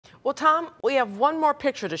Well, Tom, we have one more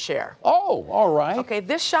picture to share. Oh, all right. Okay,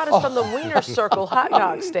 this shot is from the Wiener Circle hot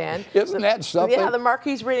dog stand. Isn't that something? Yeah, the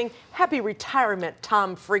marquee's reading, "Happy Retirement,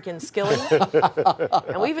 Tom freaking Skilling."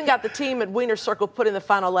 And we even got the team at Wiener Circle putting the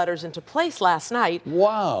final letters into place last night.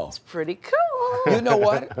 Wow. It's pretty cool. You know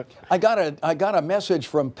what? I got a message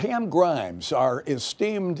from Pam Grimes, our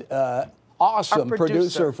esteemed awesome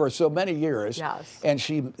producer for so many years. Yes. And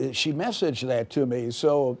she messaged that to me.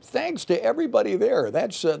 So thanks to everybody there.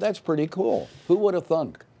 That's pretty cool. Who would have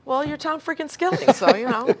thunk? Well, you're Tom freaking Skilling, so you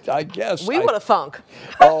know. I guess. We would have thunk.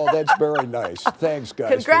 Oh, that's very nice. Thanks,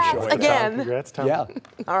 guys. Congrats for showing again. up. Congrats, Tom. Yeah.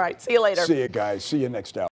 All right, see you later. See you guys. See you next hour.